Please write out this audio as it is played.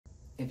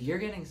If you're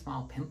getting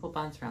small pimple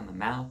bumps around the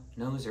mouth,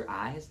 nose, or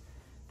eyes,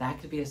 that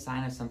could be a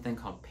sign of something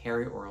called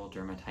perioral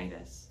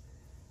dermatitis.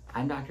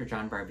 I'm Dr.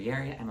 John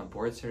Barbieri. I'm a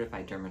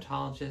board-certified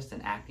dermatologist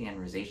and acne and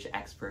rosacea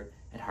expert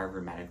at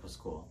Harvard Medical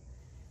School.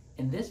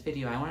 In this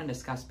video, I want to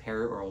discuss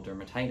perioral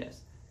dermatitis.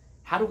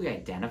 How do we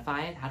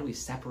identify it? How do we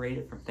separate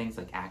it from things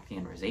like acne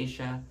and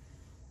rosacea?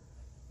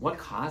 What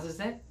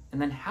causes it?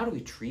 And then how do we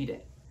treat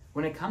it?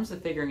 When it comes to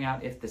figuring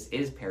out if this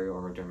is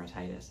perioral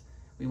dermatitis,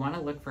 we want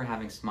to look for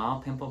having small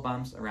pimple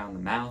bumps around the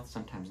mouth,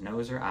 sometimes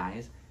nose or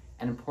eyes,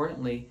 and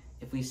importantly,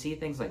 if we see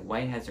things like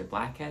whiteheads or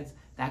blackheads,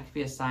 that could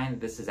be a sign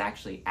that this is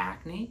actually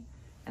acne.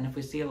 And if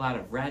we see a lot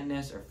of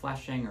redness or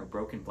flushing or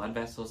broken blood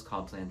vessels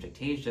called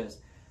telangiectasias,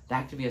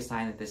 that could be a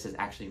sign that this is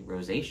actually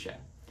rosacea.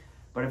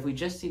 But if we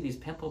just see these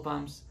pimple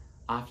bumps,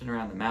 often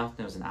around the mouth,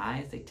 nose, and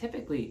eyes, they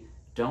typically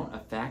don't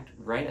affect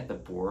right at the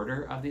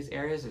border of these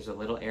areas. There's a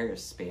little area of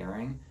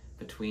sparing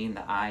between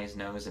the eyes,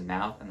 nose, and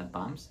mouth and the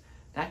bumps.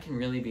 That can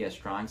really be a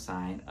strong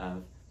sign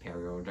of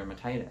perioral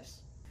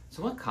dermatitis.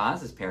 So what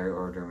causes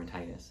perioral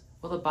dermatitis?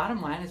 Well, the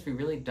bottom line is we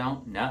really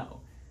don't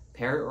know.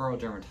 Perioral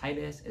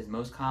dermatitis is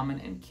most common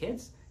in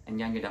kids and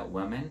young adult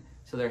women,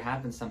 so there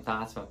have been some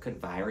thoughts about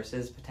could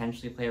viruses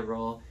potentially play a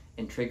role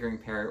in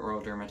triggering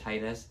perioral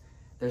dermatitis.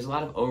 There's a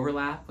lot of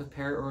overlap with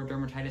perioral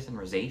dermatitis and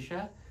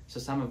rosacea, so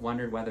some have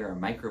wondered whether a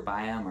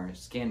microbiome or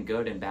skin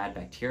good and bad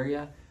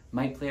bacteria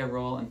might play a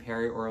role in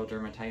perioral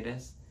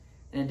dermatitis.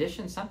 In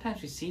addition,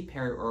 sometimes we see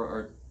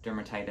perioral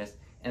dermatitis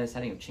in the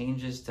setting of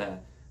changes to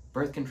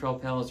birth control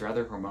pills or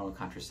other hormonal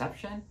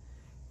contraception.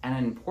 And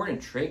an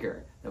important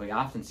trigger that we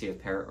often see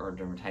with perioral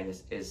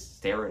dermatitis is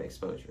steroid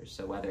exposure.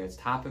 So whether it's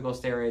topical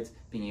steroids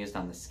being used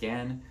on the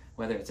skin,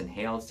 whether it's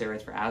inhaled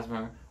steroids for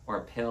asthma, or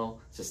a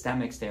pill,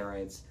 systemic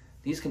steroids,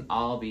 these can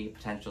all be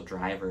potential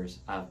drivers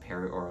of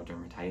perioral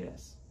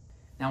dermatitis.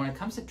 Now, when it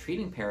comes to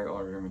treating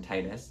perioral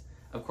dermatitis,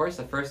 of course,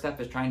 the first step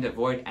is trying to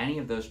avoid any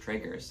of those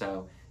triggers.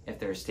 So if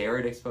there's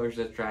steroid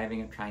exposure that's driving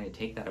it, trying to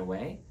take that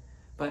away.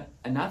 But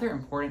another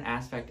important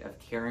aspect of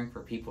caring for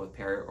people with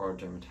perioral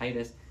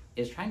dermatitis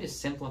is trying to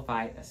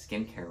simplify a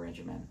skincare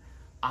regimen.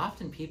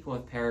 Often people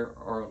with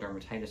perioral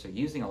dermatitis are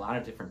using a lot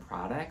of different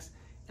products,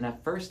 and a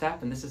first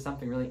step, and this is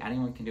something really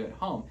anyone can do at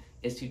home,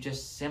 is to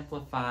just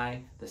simplify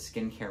the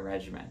skincare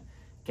regimen.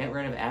 Get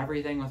rid of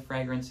everything with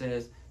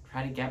fragrances,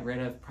 try to get rid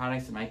of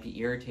products that might be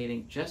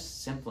irritating,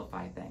 just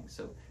simplify things.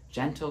 So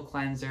gentle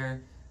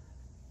cleanser,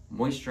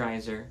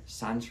 moisturizer,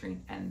 sunscreen,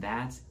 and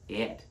that's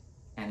it.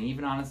 And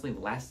even honestly,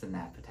 less than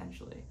that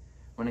potentially.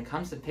 When it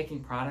comes to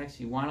picking products,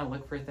 you want to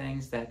look for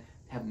things that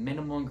have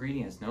minimal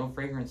ingredients, no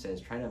fragrances,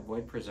 try to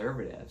avoid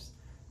preservatives.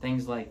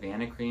 Things like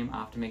Vanicream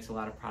often makes a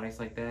lot of products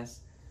like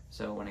this.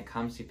 So when it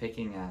comes to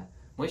picking a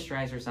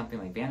moisturizer, something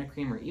like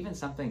Vanicream, or even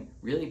something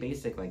really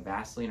basic like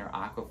Vaseline or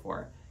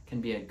Aquaphor can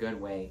be a good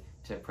way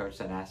to approach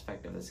that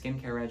aspect of the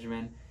skincare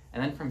regimen.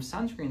 And then from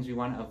sunscreens, we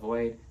want to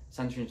avoid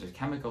sunscreens with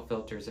chemical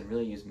filters and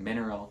really use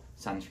mineral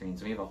sunscreens.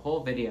 And we have a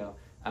whole video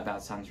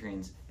about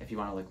sunscreens if you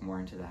want to look more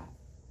into that.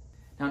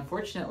 Now,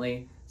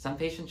 unfortunately, some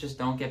patients just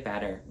don't get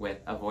better with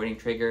avoiding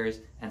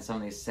triggers and some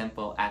of these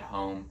simple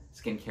at-home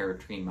skincare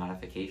routine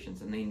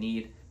modifications, and they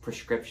need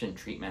prescription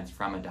treatments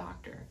from a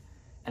doctor.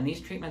 And these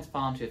treatments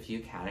fall into a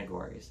few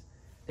categories.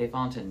 They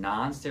fall into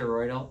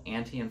non-steroidal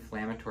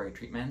anti-inflammatory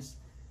treatments,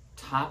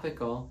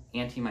 topical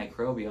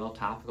antimicrobial,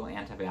 topical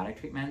antibiotic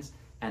treatments,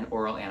 and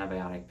oral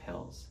antibiotic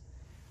pills.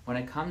 When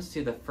it comes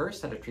to the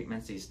first set of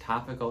treatments, these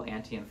topical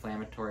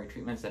anti-inflammatory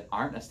treatments that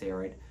aren't a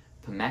steroid,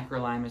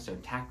 pimecrolimus or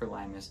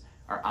tacrolimus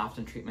are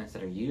often treatments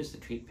that are used to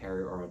treat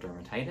perioral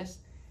dermatitis.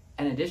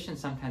 In addition,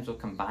 sometimes we'll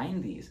combine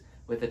these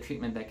with a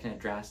treatment that can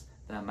address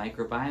the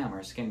microbiome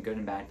or skin good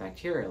and bad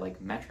bacteria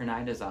like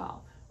metronidazole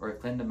or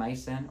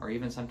clindamycin or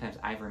even sometimes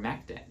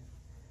ivermectin.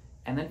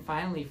 And then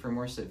finally, for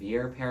more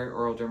severe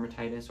perioral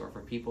dermatitis or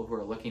for people who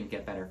are looking to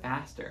get better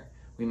faster,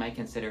 we might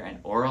consider an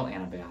oral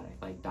antibiotic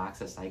like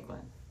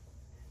doxycycline.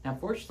 Now,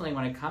 fortunately,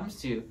 when it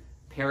comes to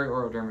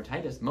perioral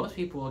dermatitis, most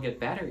people will get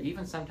better,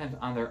 even sometimes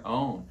on their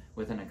own,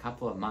 within a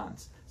couple of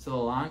months. So the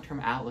long-term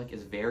outlook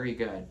is very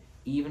good,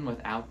 even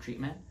without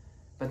treatment.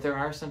 But there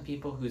are some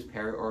people whose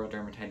perioral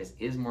dermatitis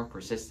is more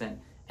persistent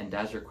and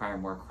does require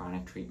more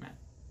chronic treatment.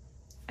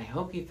 I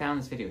hope you found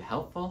this video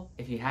helpful.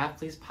 If you have,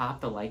 please pop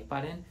the like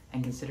button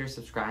and consider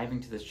subscribing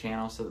to this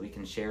channel so that we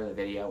can share the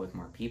video with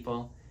more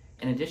people.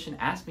 In addition,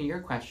 ask me your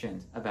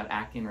questions about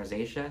acne and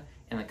rosacea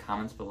in the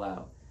comments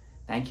below.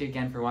 Thank you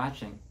again for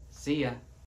watching. See ya!